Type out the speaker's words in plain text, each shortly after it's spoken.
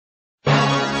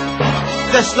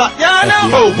That's like, yeah, I know.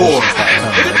 Oh boy.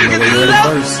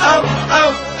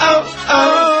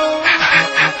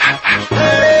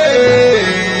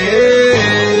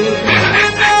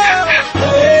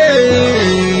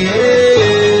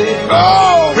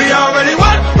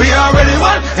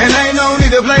 And ain't no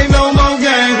need to play no more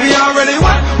games. We already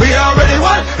won,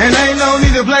 and ain't no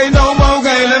need to play no more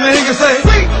games. Let me hear you say,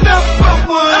 we number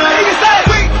one. Let me hear you say,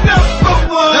 we number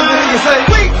one. Let me hear you say,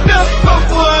 we number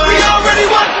one. We already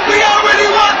won,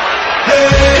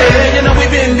 Hey, you know we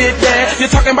been did that.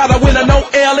 You're talking about a winner, no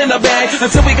L in the bag.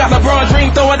 Until we got LeBron dream,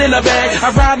 throw it in the bag.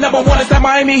 I ride number one, it's that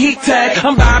Miami Heat tag.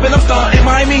 I'm vibing, I'm stunting,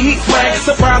 Miami Heat swag.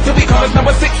 Surprise till we come, it's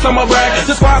number 6 on my rag.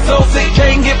 The squad so sick,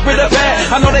 can't get rid of that.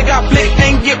 I know they got flick,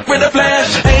 ain't get rid of flash.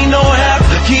 Ain't no half,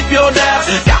 keep your dabs.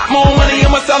 Got more money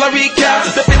in my salary cap.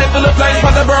 The fit full of flames,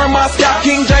 about to burn my scalp.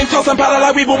 King James tossing powder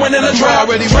like we been winning the draft.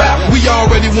 We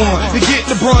already won. To get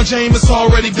LeBron James, it's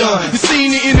already done. You seen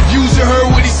the interviews, you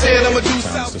heard what he said. I'ma do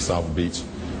South Beach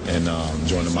and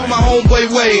join the on my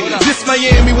homeboy way. This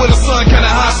Miami where the sun kinda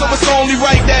hot, so it's only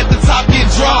right that the top get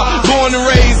dropped. Born and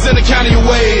raised in the county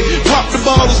away. Pop the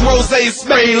bottles, rose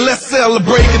spray. Let's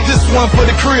celebrate it. This one for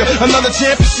the crib. Another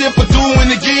championship, we're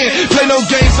doing again. Play no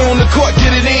games on the court,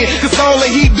 get it in. Cause all the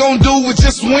Heat gon' do is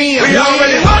just win. We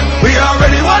already won,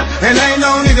 and ain't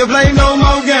no need to play no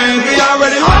more games. We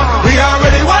already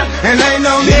won, and ain't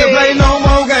no need to play no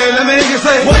more games. Let me hear you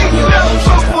say, we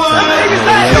number one. Let me hear you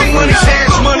say, money,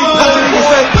 cash money, we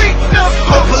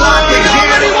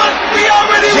already won.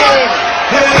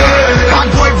 Hot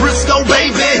boy Briscoe,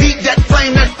 baby, heat that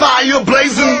flame, that fire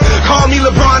blazing. Call me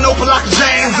LeBron, open like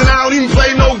James, and I don't even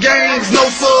play no games, no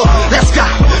sir. Let's go,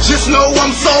 just know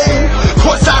I'm sold.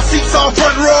 Courtside seats on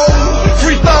front row,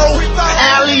 free throw,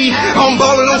 alley. I'm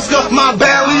ballin', don't scuff my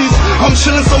bellies. I'm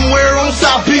chillin' somewhere on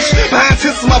South Beach, behind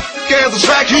tents of my ass a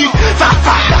track heat.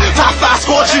 5-5,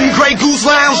 scorching Grey Goose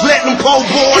Lounge, letting them po'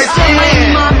 boys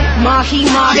in. Mahi,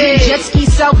 jet ski,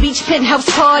 South Beach, penthouse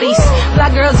parties.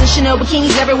 Black girls in Chanel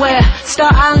bikinis everywhere.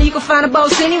 Star Island, you can find a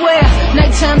boss anywhere.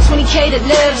 Nighttime, 20K that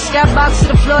live. Skybox to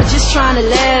the floor, just trying to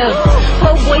live.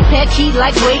 Po' boy, pack heat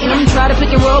like waiting. I'm try to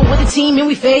pick and roll with the team and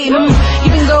we fading them.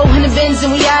 You can go in the Benz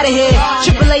and we out of here.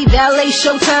 AAA, valet,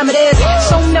 showtime it is.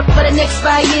 Sewn up for the next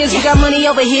 5 years. We got money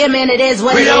over here, man, it is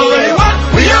what it is.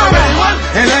 We already won,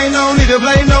 and ain't no need to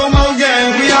play no more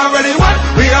games. We already won,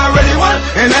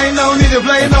 and ain't no need to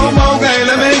play no more games.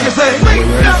 Let me hear you say, we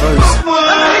number one.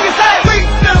 Let me hear you say, we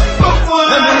number one.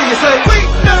 Let me hear you say, we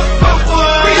number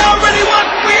one. We already won.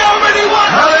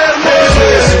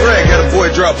 Got a boy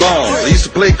drop bombs. I used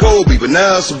to play Kobe, but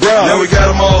now it's LeBron. Now we got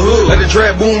them all hood. Let the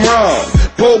trap boom wrong.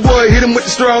 Poor boy hit him with the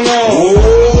strong arm.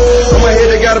 On my head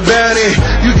they got a bounty.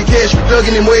 You can catch me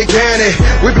thugging in Wade County.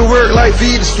 Whipping work like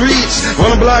feed the streets.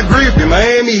 On the block grip in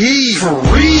Miami Heat. For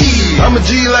real. I'm a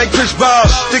G like Chris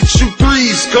Bosh. Stick shoot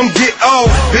threes. Come get off.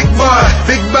 Big boy,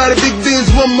 big body, big Benz.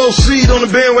 One more seat on the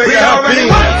bandwagon. We already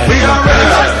won,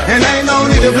 and ain't no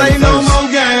need to play no more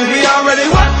games. We already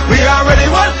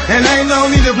won, and ain't no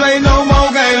need to play no